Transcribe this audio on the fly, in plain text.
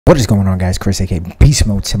What is going on, guys? Chris, aka Beast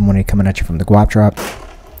Mode 718, coming at you from the Guap Drop.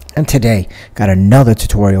 And today, got another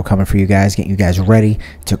tutorial coming for you guys, getting you guys ready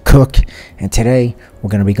to cook. And today, we're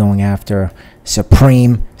going to be going after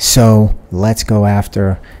Supreme. So let's go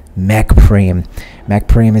after MEKpreme.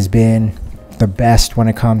 MEKpreme has been the best when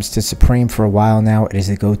it comes to Supreme for a while now. It is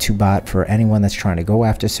the go-to bot for anyone that's trying to go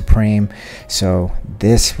after Supreme. So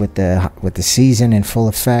this, with the season in full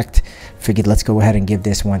effect, figured let's go ahead and give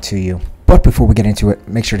this one to you. But before we get into it,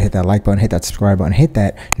 make sure to hit that like button, hit that subscribe button, hit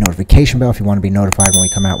that notification bell if you want to be notified when we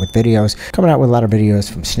come out with videos. Coming out with a lot of videos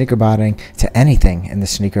from sneaker botting to anything in the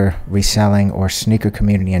sneaker reselling or sneaker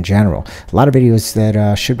community in general. A lot of videos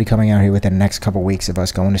that should be coming out here within the next couple weeks of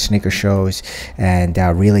us going to sneaker shows and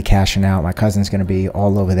really cashing out. My cousin's going to be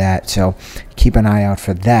all over that, so keep an eye out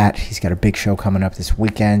for that. He's got a big show coming up this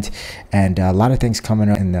weekend and a lot of things coming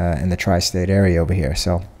up in the tri-state area over here,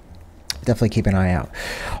 so definitely keep an eye out.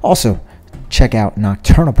 Also, check out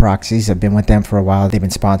Nocturnal Proxies. I've been with them for a while. They've been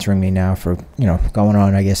sponsoring me now for, going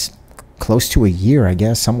on, I guess, close to a year, I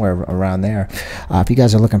guess, somewhere around there. If you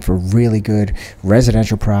guys are looking for really good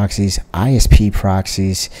residential proxies, ISP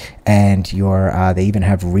proxies, and they even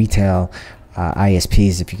have retail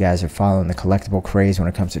ISPs if you guys are following the collectible craze when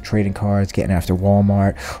it comes to trading cards, getting after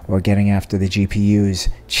Walmart, or getting after the GPUs,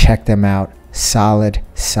 check them out. Solid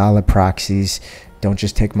proxies. Don't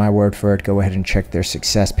just take my word for it. Go ahead and check their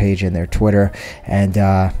success page and their Twitter and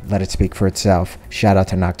let it speak for itself. Shout out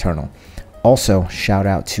to Nocturnal. Also, shout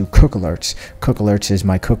out to Cook Alerts. Cook Alerts is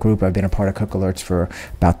my cook group. I've been a part of Cook Alerts for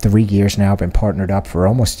about 3 years now. I've been partnered up for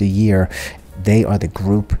almost a year. They are the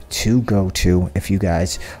group to go to if you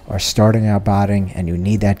guys are starting out botting and you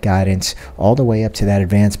need that guidance, all the way up to that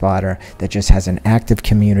advanced botter that just has an active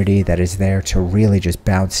community that is there to really just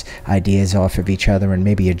bounce ideas off of each other and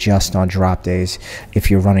maybe adjust on drop days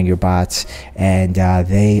if you're running your bots. And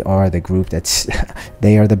they are the group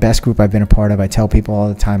they are the best group I've been a part of. I tell people all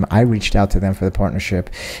the time, I reached out to them for the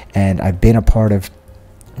partnership, and I've been a part of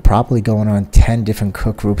probably going on 10 different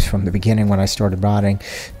cook groups from the beginning when I started botting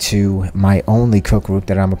to my only cook group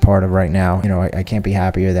that I'm a part of right now. I can't be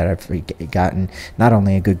happier that I've gotten not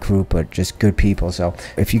only a good group but just good people. So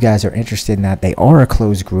if you guys are interested in that, they are a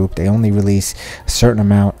closed group. They only release a certain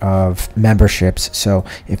amount of memberships, so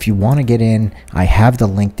if you want to get in, I have the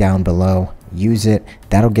link down below. Use it.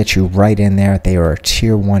 That'll get you right in there. They are a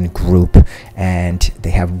tier 1 group and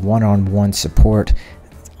they have one-on-one support,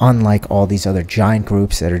 unlike all these other giant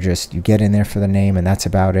groups that are just, you get in there for the name and that's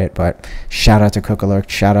about it. But shout out to Cook Alert,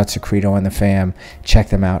 shout out to Credo and the fam. Check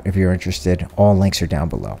them out if you're interested. All links are down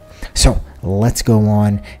below. So let's go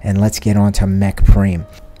on and let's get on to MEKpreme.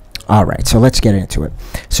 All right, so let's get into it.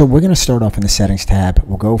 So we're going to start off in the settings tab.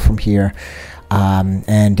 We'll go from here.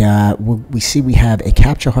 We see we have a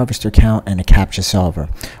captcha harvester count and a captcha solver.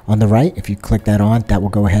 On the right, if you click that on, that will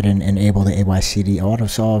go ahead and enable the AYCD auto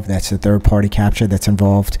solve. That's the third-party captcha that's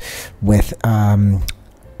involved with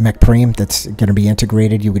MEKpreme that's going to be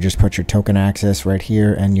integrated. You would just put your token access right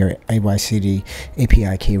here and your AYCD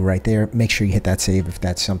API key right there. Make sure you hit that save if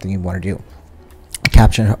that's something you want to do.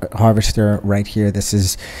 Captcha harvester right here. This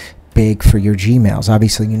is big for your Gmails.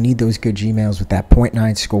 Obviously, you need those good Gmails with that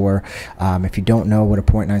 0.9 score. If you don't know what a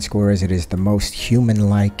 0.9 score is, it is the most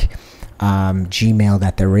human-like Gmail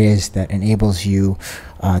that there is, that enables you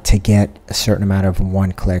to get a certain amount of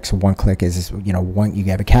one click. So one click is, you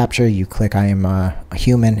have a captcha, you click I am a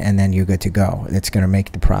human, and then you're good to go. It's going to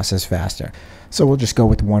make the process faster. So we'll just go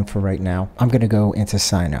with one for right now. I'm going to go into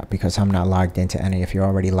sign up because I'm not logged into any. If you're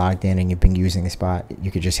already logged in and you've been using this bot, you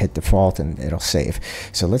could just hit default and it'll save.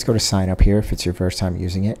 So let's go to sign up here if it's your first time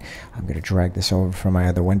using it. I'm going to drag this over from my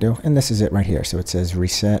other window, and this is it right here. So it says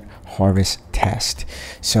reset harvest test.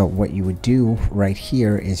 So what you would do right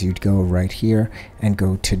here is you'd go right here and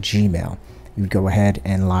go to Gmail. You would go ahead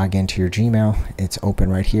and log into your Gmail. It's open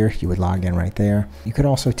right here. You would log in right there. You could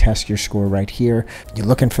also test your score right here. You're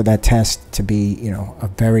looking for that test to be, a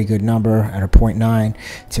very good number at a 0.9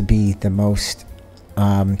 to be the most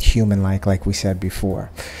human-like we said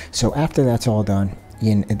before. So after that's all done,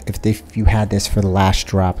 if you had this for the last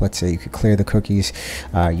drop, let's say you could clear the cookies,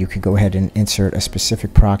 you could go ahead and insert a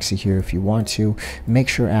specific proxy here if you want to. Make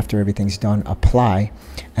sure after everything's done, apply,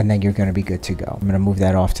 and then you're going to be good to go. I'm going to move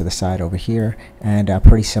that off to the side over here, and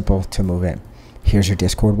pretty simple to move in. Here's your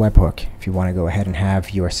Discord webhook. If you want to go ahead and have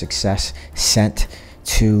your success sent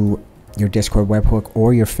to your Discord webhook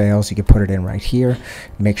or your fails, you can put it in right here.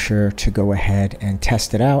 Make sure to go ahead and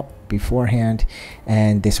test it out beforehand,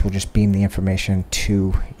 and this will just beam the information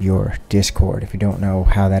to your Discord. If you don't know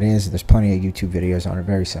how that is, there's plenty of YouTube videos on it.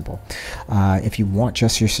 Very simple. If you want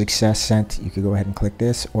just your success sent, you could go ahead and click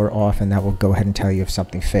this or off, and that will go ahead and tell you if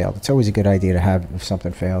something failed. It's always a good idea to have if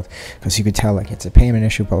something failed, because you could tell like it's a payment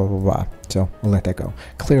issue, blah blah blah. So we'll let that go.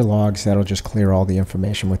 Clear logs, that'll just clear all the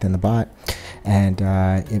information within the bot, and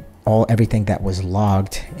everything that was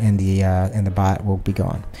logged in the bot will be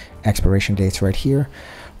gone. Expiration dates right here.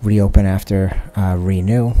 Reopen after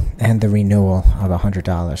renew, and the renewal of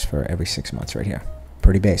 $100 for every 6 months right here.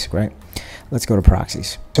 Pretty basic, right? Let's go to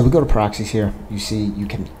proxies. So we go to proxies here. You see, you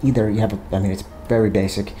can either, I mean, it's very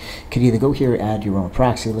basic. You could either go here, add your own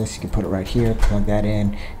proxy list. You can put it right here, plug that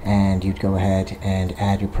in, and you'd go ahead and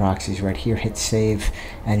add your proxies right here, hit save,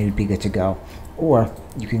 and you'd be good to go. Or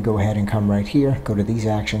you can go ahead and come right here, go to these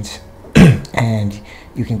actions, and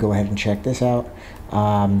you can go ahead and check this out.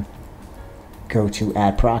 Go to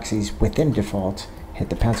add proxies within default, hit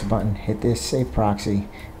the pencil button, hit this, save proxy.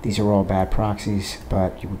 These are all bad proxies,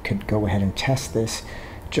 but you could go ahead and test this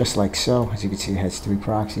just like so. As you can see, it has 3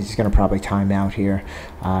 proxies. It's going to probably time out here.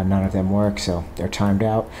 None of them work, so they're timed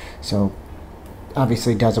out. So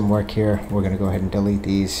obviously it doesn't work here. We're going to go ahead and delete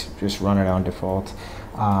these, just run it on default.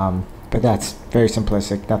 But that's very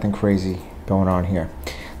simplistic, nothing crazy going on here.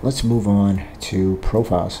 Let's move on to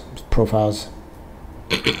profiles.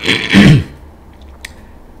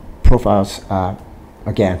 Profiles,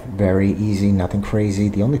 again, very easy, nothing crazy.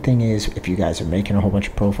 The only thing is, if you guys are making a whole bunch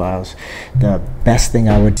of profiles, the best thing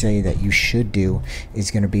I would say that you should do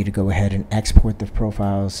is going to be to go ahead and export the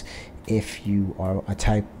profiles if you are a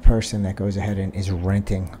type person that goes ahead and is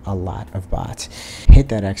renting a lot of bots. Hit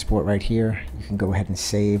that export right here. You can go ahead and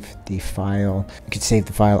save the file. You can save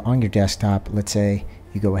the file on your desktop. Let's say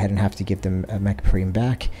you go ahead and have to give them a MEKpreme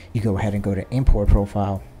back. You go ahead and go to import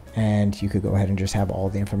profile, and you could go ahead and just have all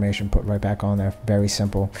the information put right back on there. Very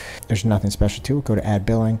simple. There's nothing special to it. Go to add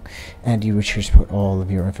billing, and you would just put all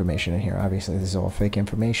of your information in here. Obviously this is all fake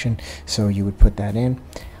information, so you would put that in,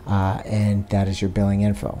 and that is your billing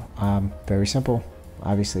info. Very simple.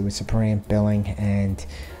 Obviously with Supreme, billing and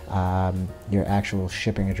your actual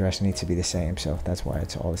shipping address needs to be the same, so that's why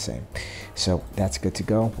it's all the same. So that's good to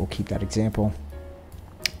go. We'll keep that example,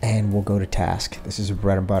 and we'll go to task. This is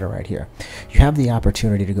bread and butter right here. You have the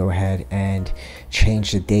opportunity to go ahead and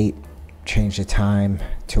change the date, change the time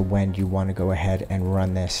to when you want to go ahead and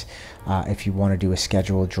run this. If you want to do a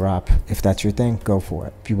scheduled drop, if that's your thing, go for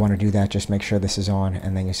it. If you want to do that, just make sure this is on,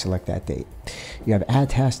 and then you select that date. You have add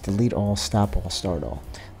task, delete all, stop all, start all.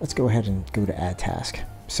 Let's go ahead and go to add task.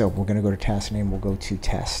 So we're going to go to task name. We'll go to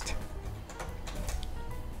test.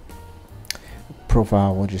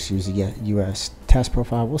 Profile, we'll just use the US test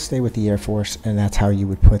profile. We'll stay with the Air Force, and that's how you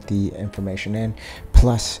would put the information in,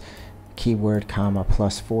 plus keyword, comma,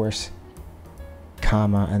 plus force,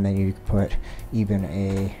 comma, and then you put even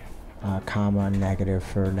a comma negative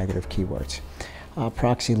for negative keywords.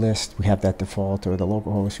 Proxy list, we have that default, or the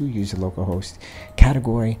local host. We use the local host.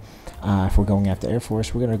 Category, if we're going after Air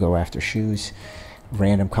Force, we're going to go after shoes.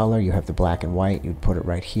 Random color, you have the black and white. You'd put it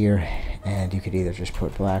right here, and you could either just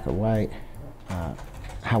put black or white.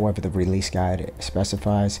 However the release guide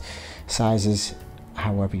specifies. Sizes,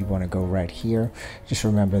 however you want to go right here. Just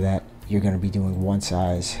remember that you're going to be doing one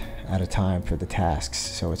size at a time for the tasks,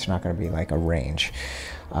 so it's not going to be like a range.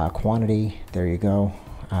 Quantity, there you go.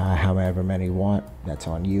 However many you want, that's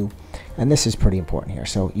on you. And this is pretty important here.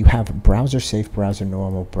 So you have browser safe, browser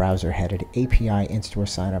normal, browser headed, API, in-store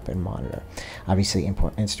sign up, and monitor. Obviously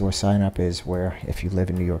in-store sign up is where, if you live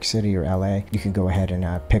in New York City or LA, you can go ahead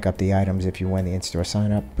and pick up the items if you win the in-store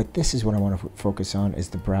sign up. But this is what I want to focus on, is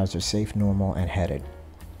the browser safe, normal, and headed.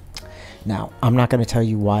 Now, I'm not going to tell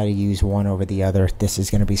you why to use one over the other. This is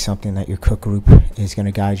going to be something that your cook group is going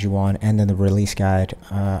to guide you on, and then the release guide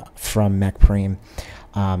from MEKpreme.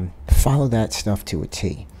 Follow that stuff to a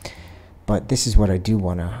T. But this is what I do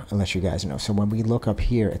want to let you guys know. So when we look up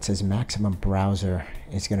here, it says maximum browser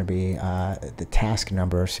is going to be the task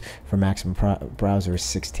numbers for maximum browser is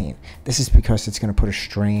 16. This is because it's going to put a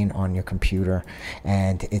strain on your computer,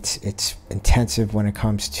 and it's intensive when it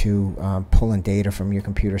comes to pulling data from your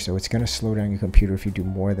computer. So it's going to slow down your computer if you do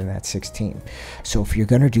more than that 16. So if you're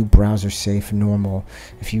going to do browser safe, normal,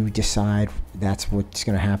 if you decide that's what's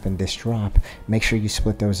going to happen this drop, make sure you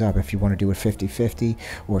split those up. If you want to do it 50-50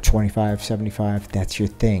 or 25-75, that's your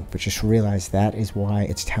thing. But just realize that is why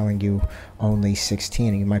it's telling you only 16.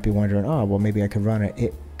 And you might be wondering, oh, well, maybe I could run it.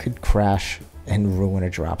 It could crash and ruin a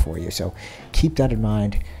drop for you. So keep that in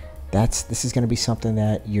mind. This is going to be something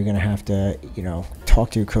that you're going to have to, talk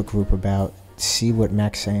to your cook group about, see what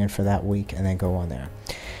Mac's saying for that week, and then go on there.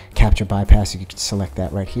 Capture bypass, you can select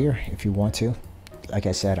that right here if you want to. Like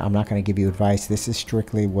I said, I'm not going to give you advice. This is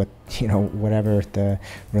strictly what, whatever the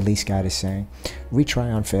release guide is saying.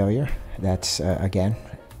 Retry on failure. That's, again,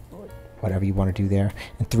 whatever you want to do there.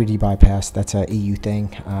 And 3D bypass, that's a EU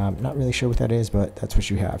thing. Not really sure what that is, but that's what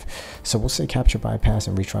you have. So we'll say capture bypass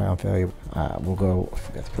and retry on failure. We'll go, I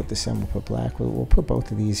forgot to put this in, we'll put black. We'll put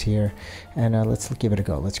both of these here, and let's give it a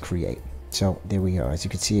go. Let's create. So there we go. As you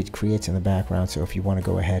can see, it creates in the background. So if you want to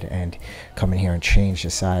go ahead and come in here and change the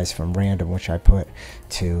size from random, which I put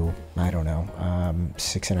to, I don't know,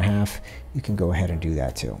 6.5, you can go ahead and do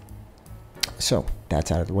that too. So that's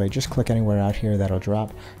out of the way. Just click anywhere out here, that'll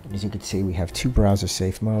drop. And as you can see, we have 2 browser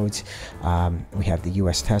safe modes. We have the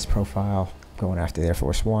US test profile going after the Air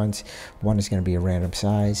Force Ones. One is going to be a random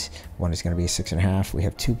size, one is going to be a 6.5. We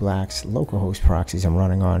have 2 blacks, localhost proxies I'm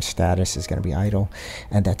running on, status is going to be idle,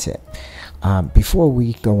 and that's it. Before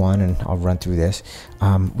we go on, and I'll run through this,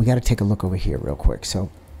 we got to take a look over here real quick.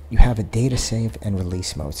 So you have a data save and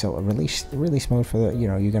release mode. So a release mode for the,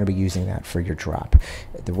 you're going to be using that for your drop.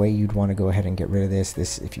 The way you'd want to go ahead and get rid of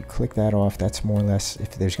this, if you click that off, that's more or less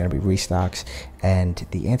if there's going to be restocks. And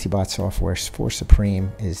the anti-bot software for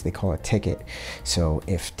Supreme is, they call it ticket. So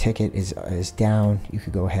if ticket is down, you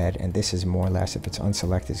could go ahead, and this is more or less, if it's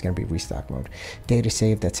unselected, it's going to be restock mode. Data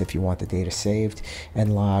save, that's if you want the data saved,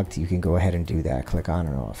 and logged, you can go ahead and do that, click on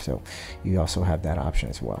and off. So you also have that option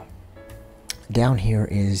as well. Down here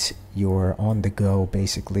is your on-the-go,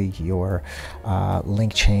 basically your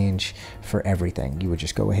link change for everything. You would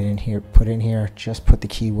just go ahead in here, put in here, just put the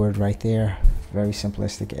keyword right there, very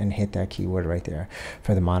simplistic, and hit that keyword right there.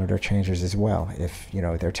 For the monitor changers as well, if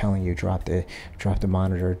they're telling you drop the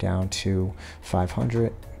monitor down to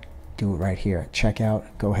 500, do it right here. Checkout,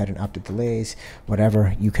 go ahead and up the delays,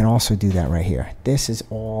 whatever. You can also do that right here. This is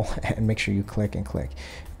all, and make sure you click and click.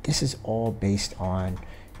 This is all based on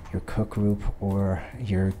your cook group or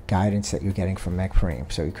your guidance that you're getting from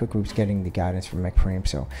MEKpreme. So your cook group's getting the guidance from MEKpreme,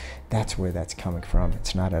 so that's where that's coming from.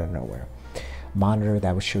 It's not out of nowhere. Monitor,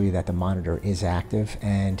 that will show you that the monitor is active,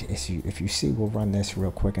 and if you see, we'll run this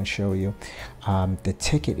real quick and show you. The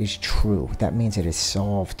ticket is true. That means it has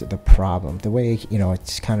solved the problem. The way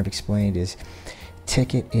it's kind of explained is,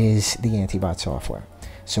 ticket is the anti-bot software.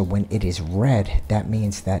 So when it is red, that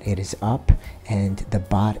means that it is up and the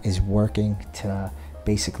bot is working to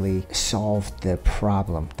basically solve the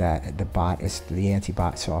problem that the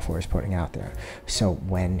anti-bot software is putting out there. So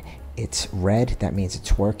when it's red, that means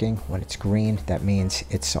it's working. When it's green, that means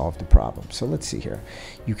it solved the problem. So let's see here.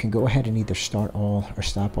 You can go ahead and either start all or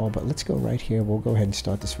stop all, but let's go right here. We'll go ahead and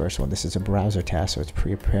start this first one. This is a browser task, so it's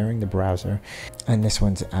preparing the browser, and this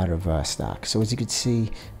one's out of stock. So as you can see,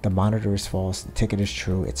 the monitor is false, the ticket is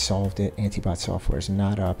true, it solved it, anti-bot software is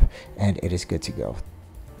not up, and it is good to go.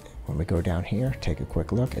 When we go down here, take a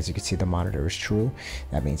quick look. As you can see, the monitor is true.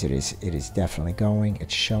 That means it is definitely going,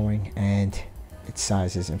 it's showing, and its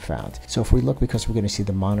size isn't found. So if we look, because we're going to see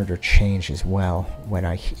the monitor change as well when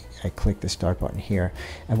I click the start button here,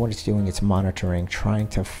 and what it's doing, it's monitoring, trying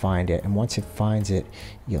to find it, and once it finds it,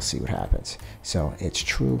 you'll see what happens. So it's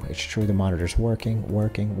true, the monitor's working,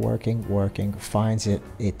 finds it,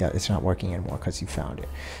 it's not working anymore because you found it.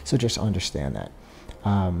 So just understand that.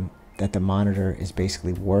 That the monitor is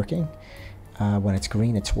basically working. When it's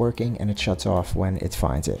green, it's working, and it shuts off when it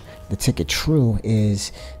finds it. The ticket true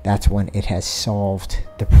is, that's when it has solved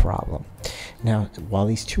the problem. Now, while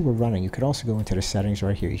these two are running, you could also go into the settings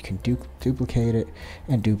right here. You can duplicate it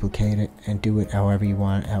and do it however you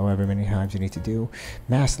want, however many times you need to do.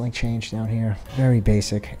 Mask link change down here, very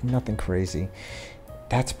basic, nothing crazy.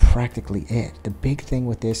 That's practically it. The big thing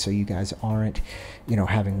with this, so you guys aren't,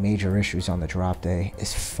 having major issues on the drop day,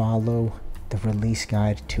 is follow the release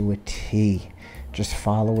guide to a T. Just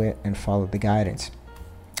follow it and follow the guidance.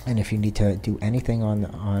 And if you need to do anything on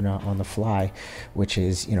the fly, which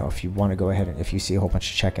is, if you want to go ahead and if you see a whole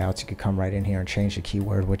bunch of checkouts, you could come right in here and change the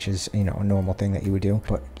keyword, which is, a normal thing that you would do.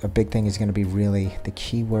 But a big thing is going to be really the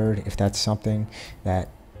keyword. If that's something that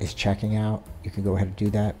is checking out, you can go ahead and do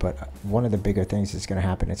that. But one of the bigger things that's going to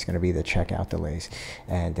happen, it's going to be the checkout delays,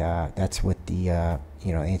 and that's with the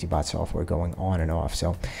anti-bot software going on and off.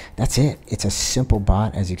 So that's it. It's a simple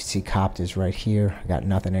bot. As you can see, copped is right here. I got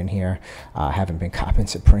nothing in here. Haven't been copping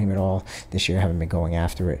Supreme at all this year. Haven't been going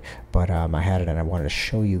after it, but I had it and I wanted to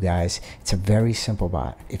show you guys. It's a very simple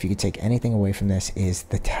bot. If you could take anything away from this, is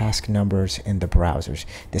the task numbers in the browsers.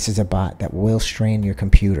 This is a bot that will strain your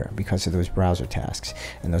computer because of those browser tasks,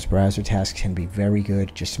 and those browser tasks can be very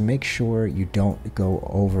good. Just make sure you don't go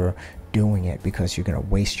over doing it, because you're going to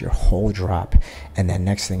waste your whole drop, and then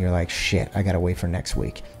next thing you're like, shit, I gotta wait for next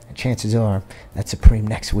week, And chances are that Supreme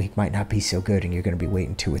next week might not be so good, and you're going to be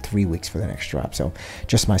waiting 2 or 3 weeks for the next drop. So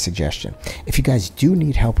just my suggestion. If you guys do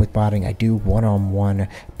need help with botting, I do one-on-one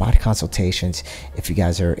bot consultations. If you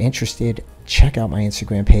guys are interested, check out my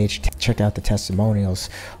Instagram page. Check out the testimonials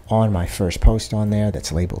on my first post on there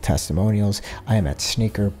that's labeled testimonials. I am at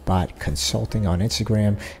sneakerbot consulting on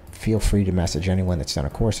Instagram. Feel free to message anyone that's done a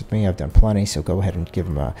course with me. I've done plenty, so go ahead and give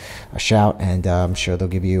them a shout, and I'm sure they'll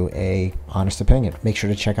give you a honest opinion. Make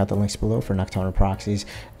sure to check out the links below for nocturnal proxies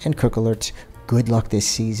and cook alerts. Good luck this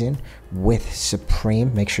season with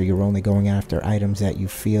Supreme. Make sure you're only going after items that you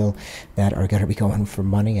feel that are going to be going for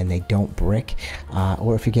money and they don't brick.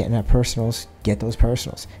 Or if you're getting at personals, get those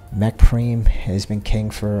personals. MEKpreme has been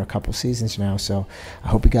king for a couple seasons now, so I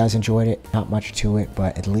hope you guys enjoyed it. Not much to it,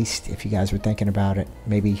 but at least if you guys were thinking about it,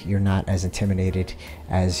 maybe you're not as intimidated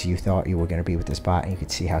as you thought you were going to be with this bot, and you can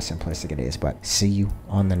see how simplistic it is. But see you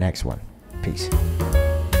on the next one. Peace.